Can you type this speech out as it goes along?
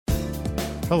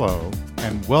Hello,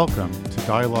 and welcome to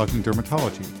Dialogues in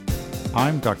Dermatology.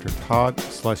 I'm Dr. Todd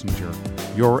Schlesinger,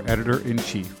 your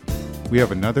editor-in-chief. We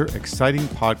have another exciting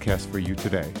podcast for you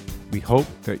today. We hope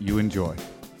that you enjoy.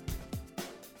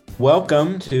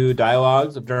 Welcome to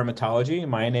Dialogues of Dermatology.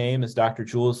 My name is Dr.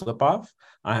 Jules Lipoff.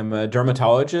 I'm a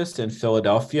dermatologist in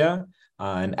Philadelphia,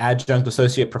 an adjunct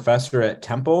associate professor at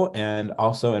Temple, and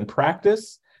also in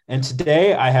practice. And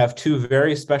today I have two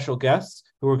very special guests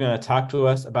who are going to talk to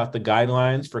us about the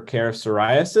guidelines for care of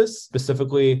psoriasis,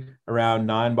 specifically around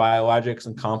non-biologics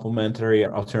and complementary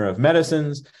alternative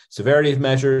medicines, severity of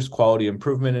measures, quality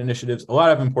improvement initiatives, a lot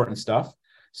of important stuff.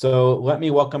 So let me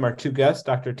welcome our two guests,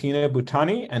 Dr. Tina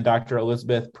Bhutani and Dr.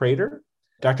 Elizabeth Prater.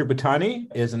 Dr. Bhutani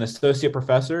is an associate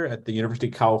professor at the University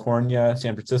of California,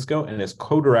 San Francisco, and is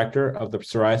co-director of the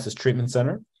Psoriasis Treatment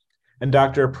Center. And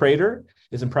Dr. Prater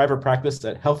is in private practice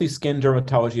at Healthy Skin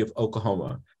Dermatology of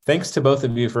Oklahoma. Thanks to both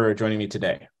of you for joining me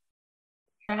today.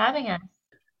 For having us.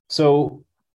 So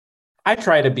I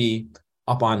try to be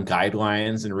up on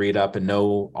guidelines and read up and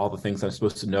know all the things I'm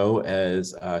supposed to know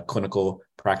as a clinical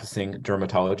practicing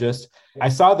dermatologist. I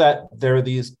saw that there are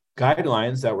these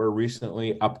guidelines that were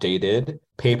recently updated,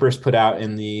 papers put out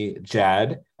in the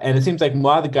JAD, and it seems like a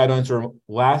lot of the guidelines were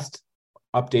last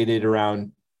updated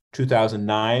around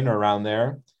 2009 or around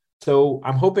there. So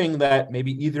I'm hoping that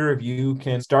maybe either of you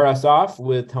can start us off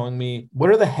with telling me, what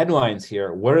are the headlines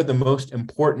here? What are the most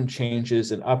important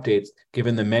changes and updates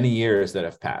given the many years that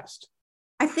have passed?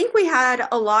 I think we had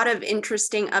a lot of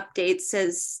interesting updates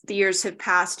as the years have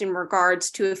passed in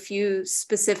regards to a few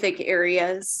specific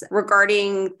areas.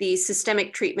 Regarding the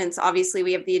systemic treatments, obviously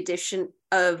we have the addition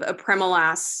of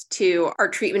apremilast to our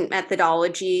treatment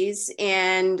methodologies.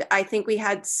 And I think we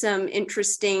had some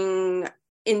interesting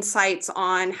insights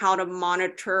on how to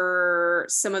monitor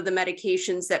some of the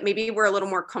medications that maybe we're a little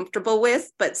more comfortable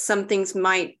with, but some things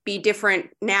might be different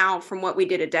now from what we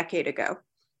did a decade ago.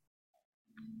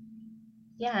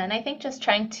 Yeah, and I think just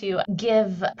trying to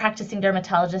give practicing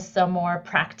dermatologists a more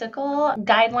practical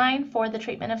guideline for the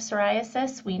treatment of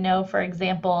psoriasis. We know, for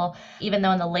example, even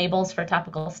though in the labels for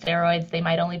topical steroids, they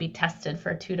might only be tested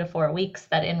for 2 to 4 weeks,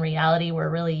 that in reality,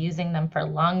 we're really using them for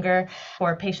longer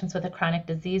for patients with a chronic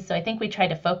disease. So I think we try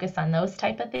to focus on those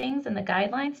type of things in the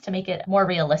guidelines to make it more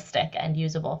realistic and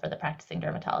usable for the practicing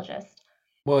dermatologist.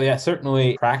 Well, yeah,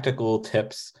 certainly practical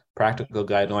tips, practical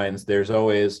guidelines. There's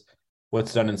always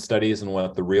what's done in studies and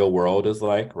what the real world is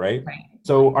like, right? Right.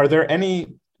 So are there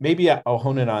any, maybe I'll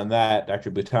hone in on that, Dr.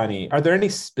 Bhutani, are there any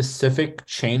specific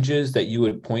changes that you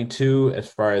would point to as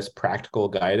far as practical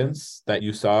guidance that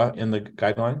you saw in the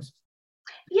guidelines?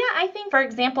 Yeah, I think, for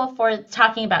example, for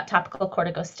talking about topical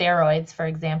corticosteroids, for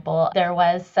example, there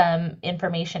was some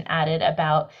information added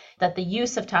about that the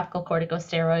use of topical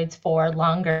corticosteroids for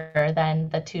longer than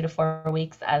the 2 to 4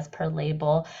 weeks as per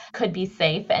label could be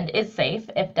safe and is safe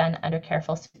if done under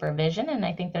careful supervision. And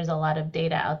I think there's a lot of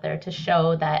data out there to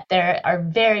show that there are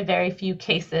very, very few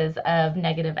cases of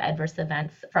negative adverse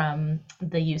events from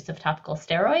the use of topical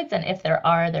steroids. And if there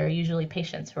are usually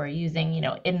patients who are using,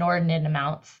 inordinate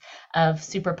amounts of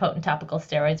super potent topical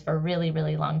steroids for really,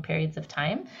 really long periods of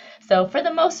time. So for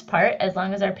the most part, as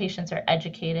long as our patients are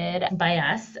educated by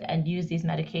us and use these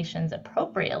medications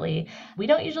appropriately, we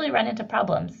don't usually run into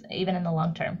problems, even in the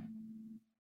long term.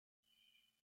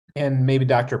 And maybe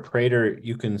Dr. Prater,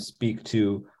 you can speak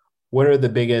to what are the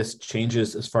biggest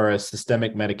changes as far as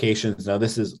systemic medications? Now,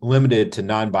 this is limited to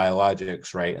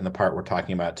non-biologics, right? In the part we're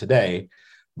talking about today.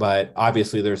 But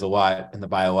obviously, there's a lot in the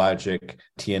biologic,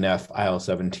 TNF,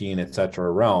 IL-17, et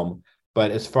cetera, realm.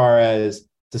 But as far as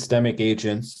systemic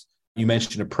agents, you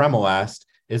mentioned apremilast.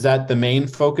 Is that the main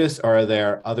focus, or are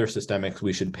there other systemics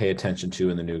we should pay attention to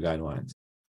in the new guidelines?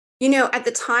 At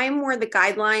the time where the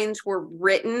guidelines were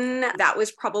written, that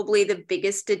was probably the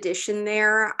biggest addition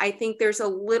there. I think there's a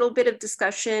little bit of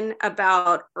discussion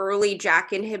about early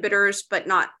JAK inhibitors, but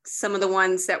not some of the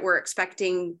ones that we're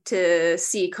expecting to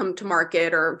see come to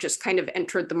market or just kind of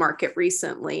entered the market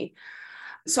recently.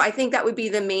 So I think that would be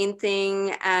the main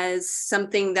thing as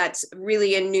something that's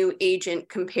really a new agent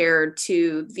compared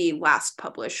to the last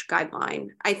published guideline.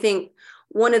 I think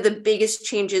one of the biggest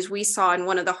changes we saw and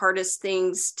one of the hardest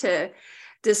things to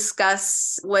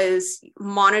discuss was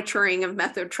monitoring of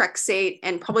methotrexate.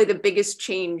 And probably the biggest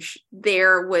change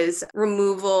there was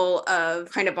removal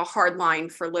of kind of a hard line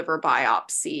for liver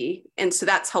biopsy. And so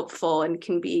that's helpful and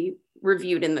can be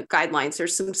reviewed in the guidelines.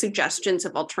 There's some suggestions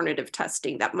of alternative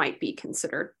testing that might be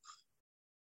considered.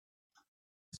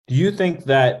 Do you think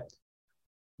that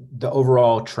the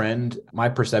overall trend, my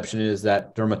perception is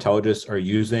that dermatologists are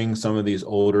using some of these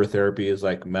older therapies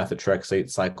like methotrexate,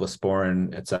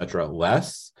 cyclosporin, et cetera,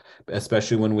 less.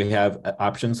 especially when we have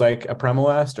options like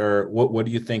apremilast? Or what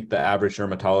do you think the average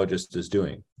dermatologist is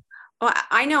doing? Well,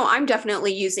 I know I'm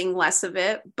definitely using less of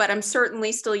it, but I'm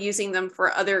certainly still using them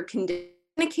for other conditions.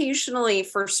 Occasionally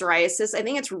for psoriasis, I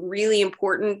think it's really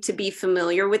important to be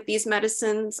familiar with these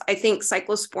medicines. I think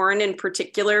cyclosporin in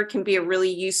particular can be a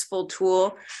really useful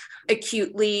tool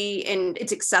acutely, and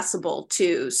it's accessible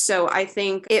too. So I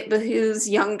think it behooves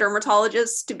young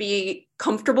dermatologists to be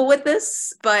comfortable with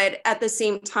this. But at the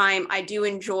same time, I do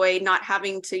enjoy not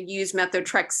having to use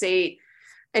methotrexate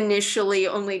initially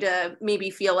only to maybe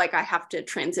feel like I have to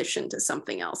transition to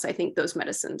something else. I think those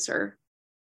medicines are,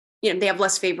 they have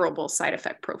less favorable side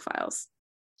effect profiles.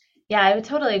 Yeah, I would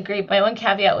totally agree. My one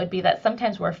caveat would be that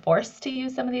sometimes we're forced to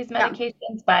use some of these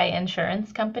medications by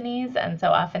insurance companies. And so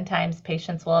oftentimes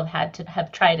patients will have had to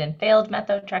have tried and failed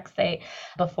methotrexate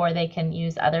before they can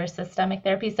use other systemic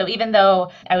therapies. So even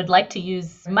though I would like to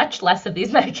use much less of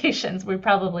these medications, we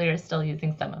probably are still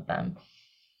using some of them.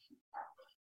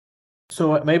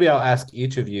 So maybe I'll ask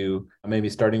each of you, maybe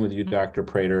starting with you, Dr.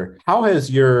 Prater, how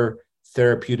has your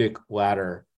therapeutic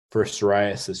ladder for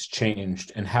psoriasis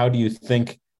changed? And how do you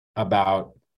think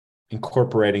about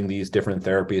incorporating these different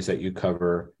therapies that you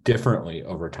cover differently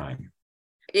over time?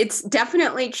 It's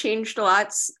definitely changed a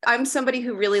lot. I'm somebody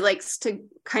who really likes to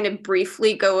kind of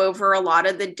briefly go over a lot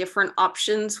of the different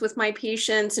options with my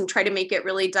patients and try to make it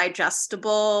really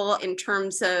digestible in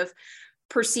terms of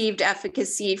perceived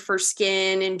efficacy for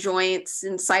skin and joints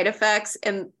and side effects.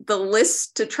 And the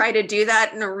list to try to do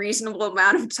that in a reasonable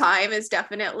amount of time has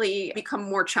definitely become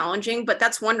more challenging, but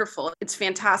that's wonderful. It's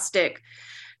fantastic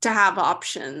to have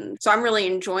options. So I'm really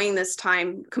enjoying this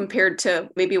time compared to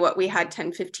maybe what we had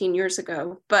 10, 15 years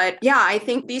ago. But yeah, I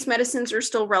think these medicines are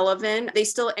still relevant. They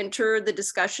still enter the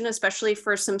discussion, especially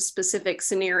for some specific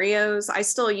scenarios. I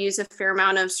still use a fair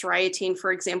amount of psoriatine,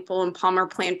 for example, in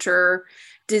Palmer-Plantar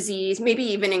disease, maybe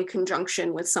even in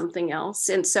conjunction with something else.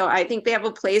 And so I think they have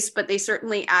a place, but they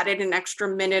certainly added an extra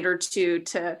minute or two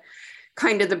to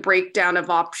kind of the breakdown of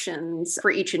options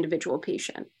for each individual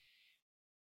patient.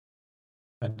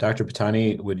 Dr.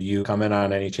 Bhutani, would you comment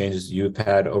on any changes you've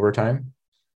had over time?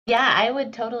 Yeah, I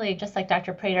would totally, just like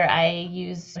Dr. Prater, I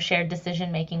use shared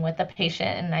decision making with the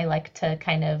patient, and I like to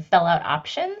kind of spell out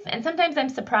options. And sometimes I'm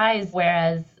surprised,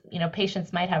 whereas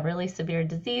patients might have really severe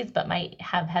disease, but might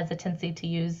have hesitancy to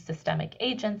use systemic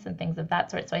agents and things of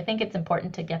that sort. So I think it's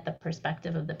important to get the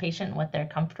perspective of the patient and what they're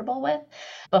comfortable with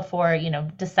before,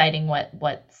 deciding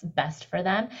what's best for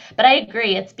them. But I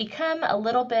agree, it's become a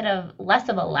little bit of less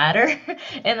of a ladder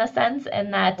in the sense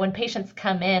in that when patients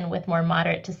come in with more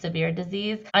moderate to severe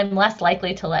disease, I'm less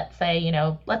likely to, let's say,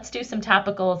 let's do some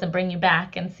topicals and bring you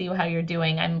back and see how you're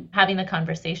doing. I'm having the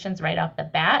conversations right off the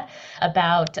bat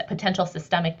about potential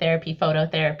systemic therapy,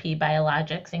 phototherapy,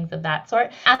 biologics, things of that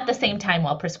sort, at the same time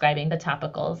while prescribing the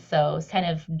topicals. So it's kind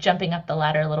of jumping up the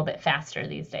ladder a little bit faster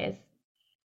these days.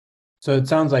 So it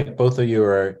sounds like both of you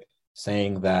are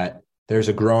saying that there's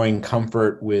a growing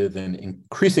comfort with an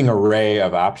increasing array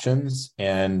of options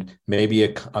and maybe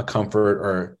a comfort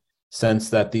or sense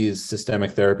that these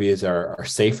systemic therapies are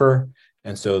safer.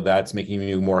 And so that's making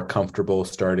you more comfortable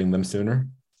starting them sooner.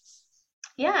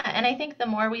 Yeah, and I think the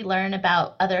more we learn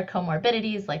about other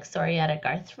comorbidities like psoriatic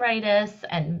arthritis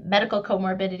and medical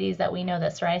comorbidities that we know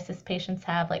that psoriasis patients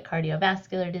have, like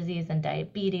cardiovascular disease and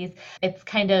diabetes, it's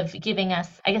kind of giving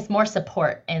us, I guess, more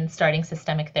support in starting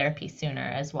systemic therapy sooner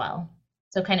as well.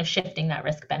 So kind of shifting that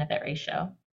risk-benefit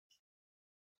ratio.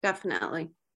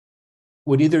 Definitely.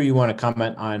 Would either of you want to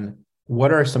comment on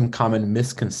what are some common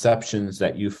misconceptions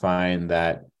that you find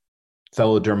that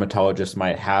fellow dermatologists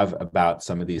might have about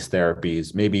some of these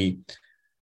therapies, maybe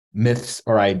myths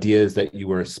or ideas that you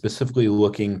were specifically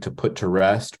looking to put to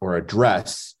rest or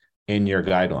address in your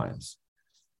guidelines?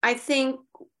 I think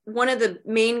one of the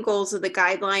main goals of the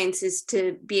guidelines is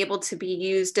to be able to be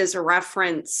used as a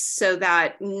reference so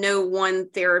that no one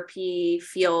therapy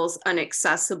feels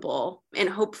inaccessible. And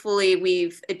hopefully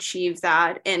we've achieved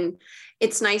that. And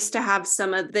it's nice to have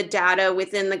some of the data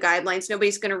within the guidelines.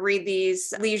 Nobody's going to read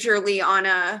these leisurely on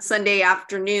a Sunday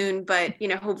afternoon, but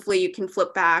hopefully you can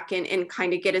flip back and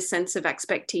kind of get a sense of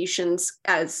expectations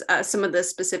as some of the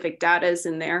specific data is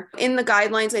in there. In the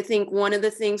guidelines, I think one of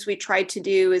the things we tried to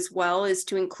do as well is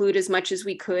to include as much as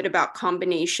we could about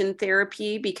combination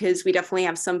therapy, because we definitely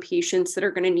have some patients that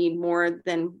are going to need more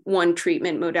than one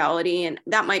treatment modality. And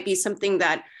that might be something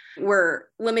that we're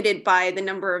limited by the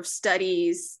number of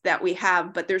studies that we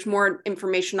have, but there's more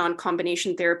information on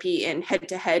combination therapy and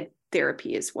head-to-head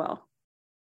therapy as well.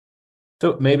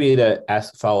 So maybe to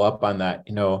follow up on that,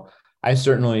 I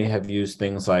certainly have used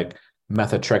things like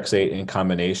methotrexate in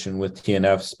combination with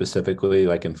TNF, specifically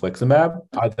like infliximab.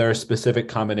 Are there specific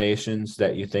combinations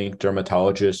that you think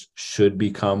dermatologists should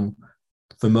become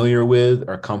familiar with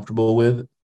or comfortable with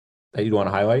that you'd want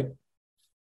to highlight?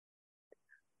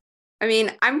 I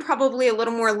mean, I'm probably a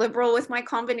little more liberal with my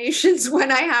combinations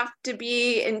when I have to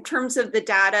be in terms of the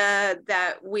data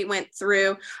that we went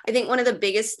through. I think one of the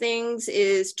biggest things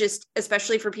is just,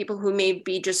 especially for people who may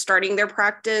be just starting their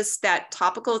practice, that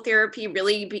topical therapy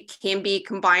really can be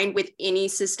combined with any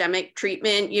systemic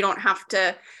treatment. You don't have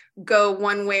to go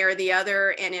one way or the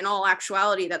other. And in all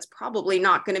actuality, that's probably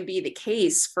not going to be the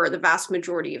case for the vast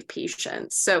majority of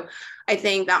patients. So I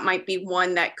think that might be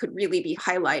one that could really be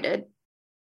highlighted.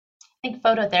 I think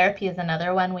phototherapy is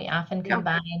another one we often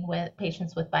combine with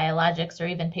patients with biologics or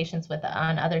even patients with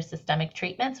on other systemic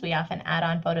treatments. We often add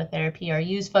on phototherapy or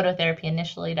use phototherapy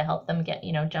initially to help them get,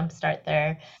 jumpstart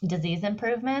their disease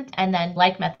improvement. And then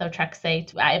like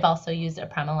methotrexate, I've also used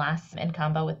apremilast in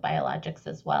combo with biologics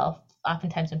as well.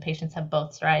 Oftentimes when patients have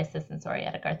both psoriasis and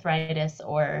psoriatic arthritis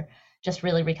or just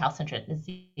really recalcitrant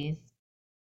disease.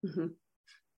 Mm-hmm.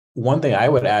 One thing I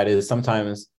would add is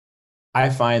sometimes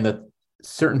I find that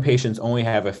certain patients only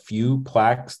have a few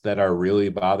plaques that are really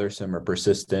bothersome or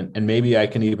persistent, and maybe I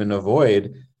can even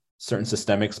avoid certain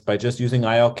systemics by just using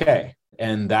ILK,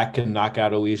 and that can knock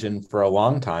out a lesion for a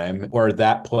long time, or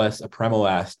that plus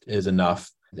apremilast is enough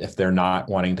if they're not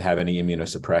wanting to have any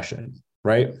immunosuppression,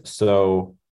 right?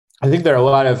 So I think there are a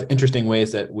lot of interesting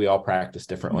ways that we all practice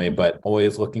differently, but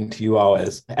always looking to you all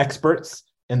as experts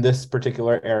in this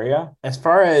particular area. As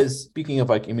far as speaking of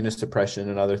like immunosuppression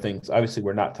and other things, obviously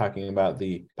we're not talking about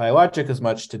the biologic as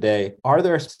much today. Are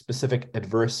there specific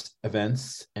adverse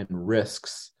events and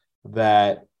risks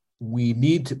that we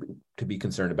need to be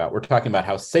concerned about? We're talking about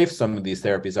how safe some of these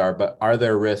therapies are, but are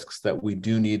there risks that we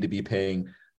do need to be paying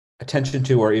attention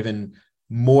to, or even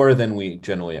more than we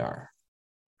generally are?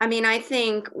 I mean, I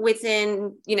think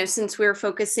within, since we're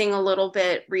focusing a little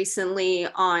bit recently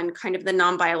on kind of the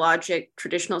non-biologic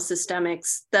traditional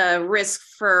systemics, the risk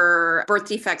for birth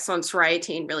defects on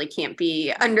soriatine really can't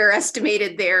be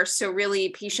underestimated there. So really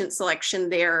patient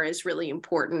selection there is really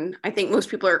important. I think most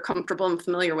people are comfortable and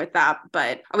familiar with that,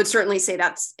 but I would certainly say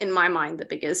that's, in my mind, the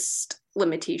biggest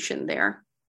limitation there.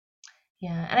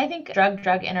 Yeah, and I think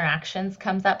drug-drug interactions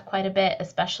comes up quite a bit,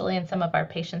 especially in some of our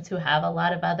patients who have a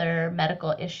lot of other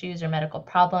medical issues or medical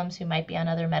problems who might be on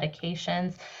other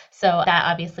medications. So that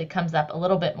obviously comes up a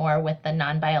little bit more with the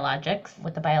non-biologics.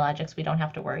 With the biologics, we don't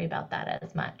have to worry about that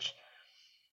as much.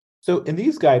 So in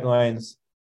these guidelines,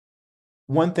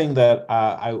 one thing that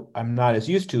I'm not as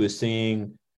used to is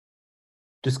seeing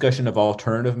discussion of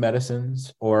alternative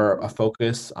medicines or a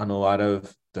focus on a lot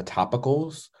of the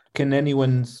topicals. Can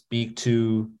anyone speak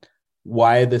to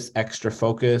why this extra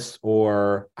focus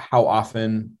or how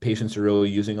often patients are really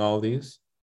using all of these?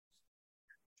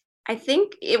 I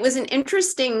think it was an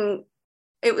interesting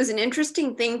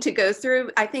thing to go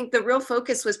through. I think the real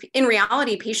focus was, in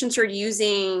reality, patients are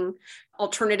using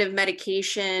alternative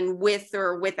medication with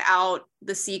or without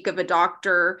the seek of a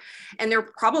doctor. And they're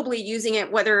probably using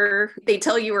it whether they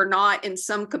tell you or not in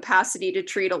some capacity to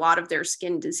treat a lot of their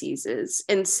skin diseases.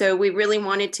 And so we really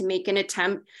wanted to make an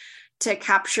attempt to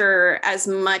capture as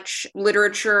much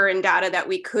literature and data that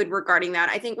we could regarding that.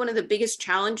 I think one of the biggest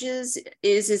challenges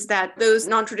is that those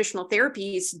non-traditional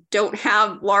therapies don't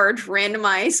have large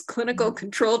randomized clinical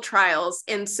control trials.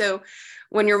 And so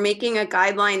when you're making a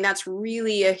guideline, that's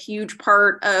really a huge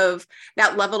part of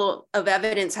that level of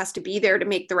evidence has to be there to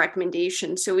make the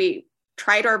recommendation. So we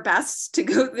tried our best to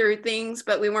go through things,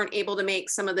 but we weren't able to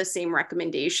make some of the same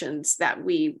recommendations that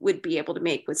we would be able to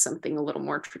make with something a little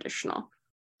more traditional.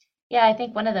 Yeah, I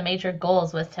think one of the major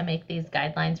goals was to make these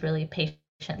guidelines really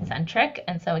patient-centric.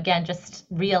 And so again, just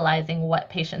realizing what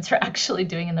patients are actually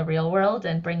doing in the real world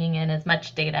and bringing in as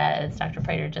much data, as Dr.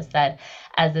 Prater just said,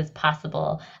 as is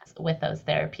possible with those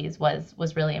therapies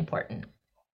was really important.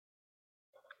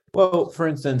 Well, for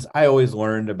instance, I always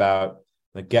learned about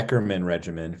the Geckerman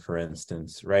regimen, for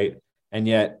instance, right? And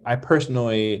yet I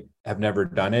personally have never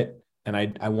done it. And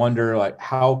I wonder, like,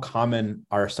 how common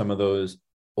are some of those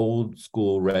old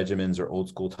school regimens or old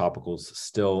school topicals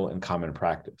still in common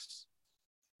practice?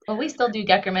 Well, we still do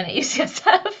Geckerman at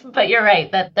UCSF, but you're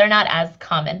right that they're not as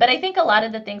common. But I think a lot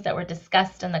of the things that were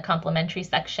discussed in the complementary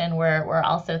section were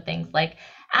also things like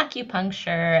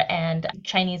acupuncture and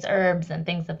Chinese herbs and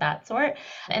things of that sort.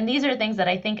 And these are things that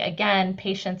I think, again,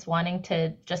 patients wanting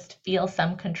to just feel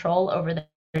some control over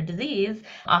disease,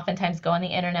 oftentimes go on the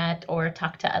internet or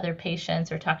talk to other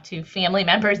patients or talk to family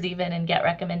members even and get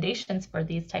recommendations for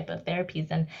these type of therapies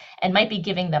and might be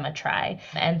giving them a try.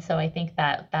 And so I think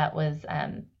that was,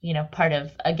 part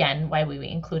of, again, why we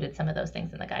included some of those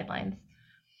things in the guidelines.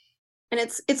 And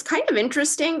it's kind of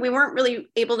interesting. We weren't really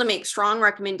able to make strong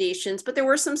recommendations, but there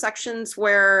were some sections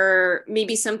where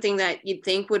maybe something that you'd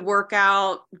think would work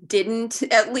out didn't,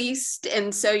 at least.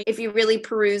 And so if you really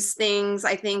peruse things,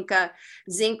 I think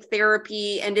zinc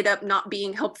therapy ended up not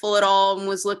being helpful at all and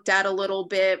was looked at a little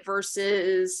bit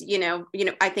versus,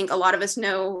 I think a lot of us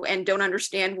know and don't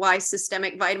understand why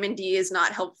systemic vitamin D is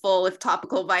not helpful if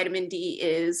topical vitamin D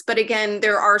is. But again,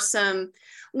 there are some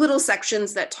little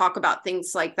sections that talk about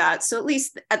things like that. So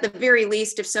at the very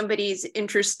least, if somebody's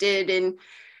interested in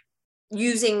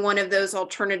using one of those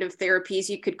alternative therapies,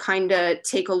 you could kind of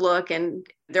take a look, and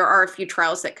there are a few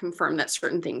trials that confirm that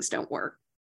certain things don't work.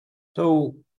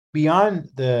 So beyond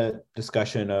the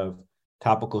discussion of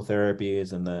topical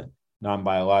therapies and the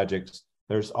non-biologics,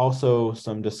 there's also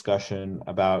some discussion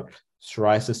about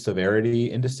psoriasis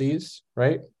severity indices,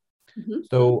 right? Mm-hmm.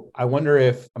 So I wonder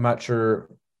I'm not sure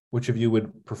which of you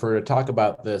would prefer to talk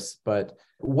about this, but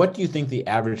what do you think the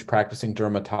average practicing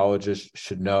dermatologist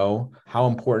should know? How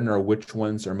important or which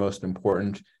ones are most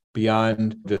important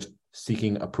beyond just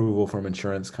seeking approval from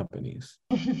insurance companies?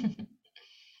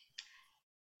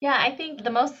 Yeah, I think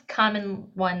the most common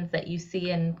ones that you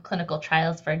see in clinical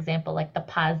trials, for example, like the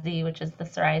PASI, which is the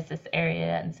Psoriasis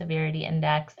Area and Severity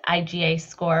Index, IGA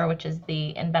score, which is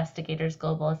the Investigator's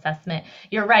Global Assessment.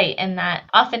 You're right in that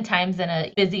oftentimes in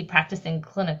a busy practicing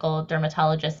clinical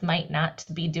dermatologist might not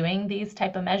be doing these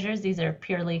type of measures. These are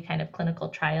purely kind of clinical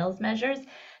trials measures.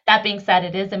 That being said,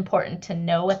 it is important to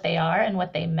know what they are and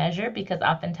what they measure, because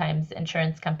oftentimes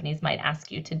insurance companies might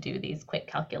ask you to do these quick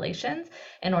calculations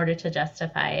in order to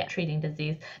justify treating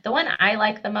disease. The one I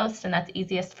like the most, and that's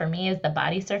easiest for me, is the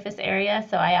body surface area.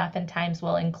 So I oftentimes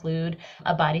will include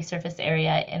a body surface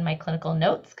area in my clinical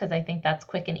notes because I think that's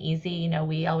quick and easy.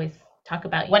 We always talk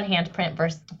about one handprint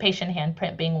versus patient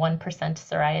handprint being 1%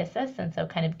 psoriasis. And so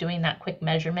kind of doing that quick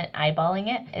measurement,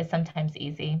 eyeballing it, is sometimes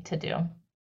easy to do.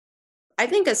 I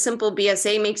think a simple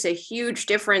BSA makes a huge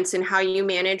difference in how you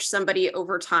manage somebody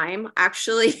over time.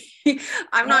 Actually,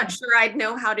 I'm not sure I'd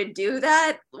know how to do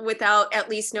that without at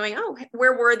least knowing,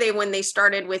 where were they when they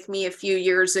started with me a few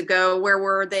years ago? Where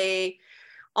were they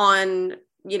on,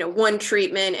 one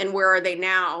treatment, and where are they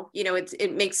now?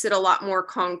 It makes it a lot more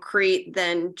concrete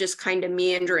than just kind of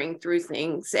meandering through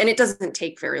things. And it doesn't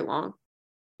take very long.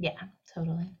 Yeah,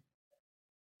 totally.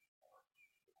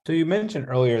 So you mentioned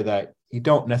earlier that you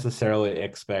don't necessarily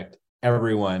expect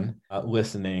everyone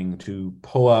listening to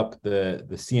pull up the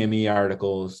CME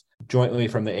articles jointly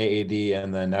from the AAD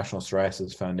and the National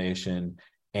Psoriasis Foundation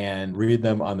and read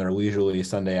them on their leisurely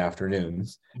Sunday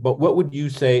afternoons. But what would you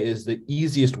say is the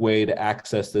easiest way to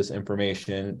access this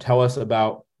information? Tell us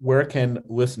about where can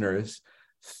listeners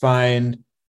find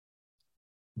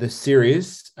the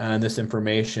series and this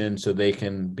information so they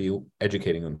can be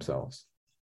educating themselves.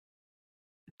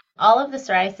 All of the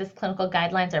psoriasis clinical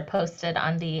guidelines are posted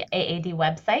on the AAD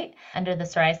website under the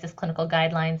psoriasis clinical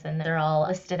guidelines, and they're all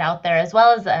listed out there, as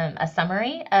well as a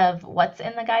summary of what's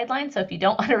in the guidelines. So if you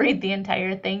don't want to read the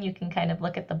entire thing, you can kind of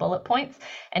look at the bullet points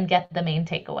and get the main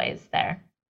takeaways there.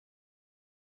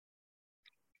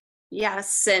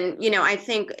 Yes. And, I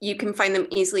think you can find them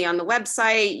easily on the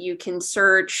website. You can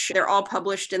search. They're all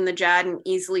published in the JAD and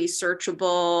easily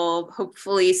searchable.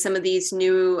 Hopefully some of these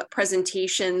new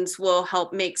presentations will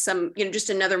help make some, just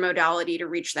another modality to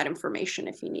reach that information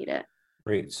if you need it.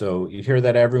 Great. So you hear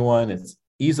that, everyone. It's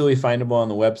easily findable on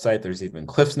the website. There's even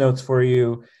Cliff's Notes for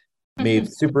you, made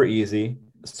super easy.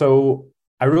 So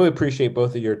I really appreciate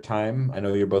both of your time. I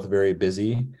know you're both very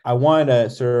busy. I want to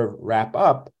sort of wrap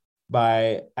up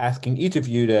by asking each of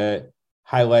you to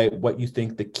highlight what you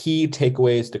think the key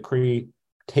takeaways, to create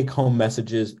take-home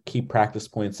messages, key practice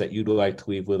points that you'd like to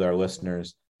leave with our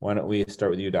listeners. Why don't we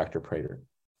start with you, Dr. Prater?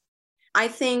 I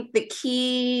think the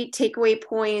key takeaway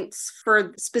points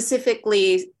for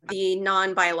specifically the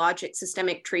non-biologic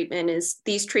systemic treatment is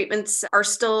these treatments are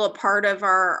still a part of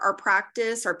our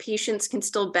practice. Our patients can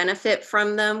still benefit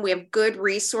from them. We have good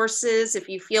resources if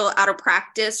you feel out of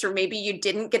practice, or maybe you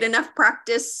didn't get enough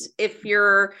practice if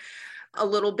you're a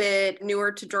little bit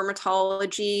newer to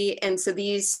dermatology. And so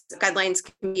these guidelines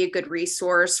can be a good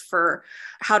resource for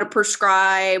how to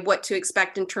prescribe, what to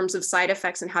expect in terms of side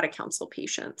effects, and how to counsel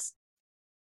patients.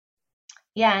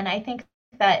 Yeah, and I think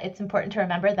that it's important to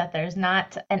remember that there's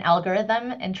not an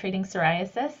algorithm in treating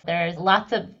psoriasis. There's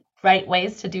lots of right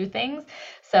ways to do things.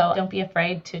 So don't be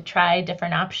afraid to try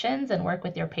different options and work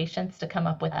with your patients to come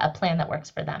up with a plan that works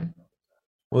for them.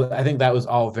 Well, I think that was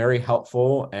all very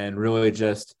helpful and really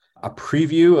just a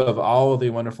preview of all of the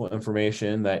wonderful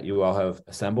information that you all have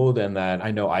assembled and that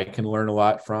I know I can learn a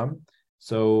lot from.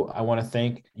 So I want to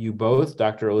thank you both,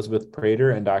 Dr. Elizabeth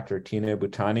Prater and Dr. Tina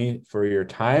Bhutani, for your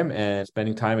time and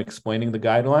spending time explaining the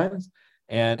guidelines.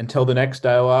 And until the next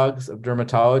Dialogues of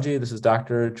Dermatology, this is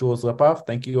Dr. Jules Lipoff.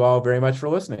 Thank you all very much for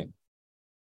listening.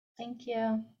 Thank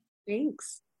you.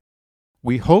 Thanks.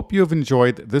 We hope you have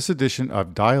enjoyed this edition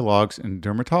of Dialogues in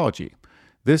Dermatology.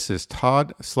 This is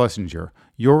Todd Schlesinger,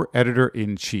 your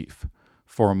editor-in-chief.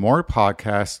 For more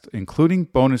podcasts, including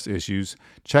bonus issues,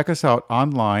 check us out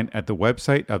online at the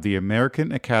website of the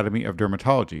American Academy of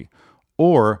Dermatology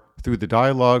or through the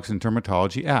Dialogues in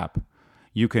Dermatology app.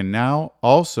 You can now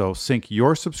also sync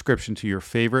your subscription to your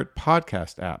favorite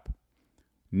podcast app.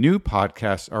 New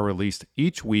podcasts are released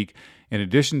each week in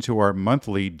addition to our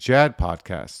monthly JAD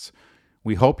podcasts.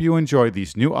 We hope you enjoy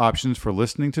these new options for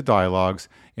listening to dialogues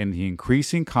and the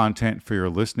increasing content for your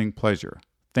listening pleasure.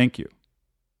 Thank you.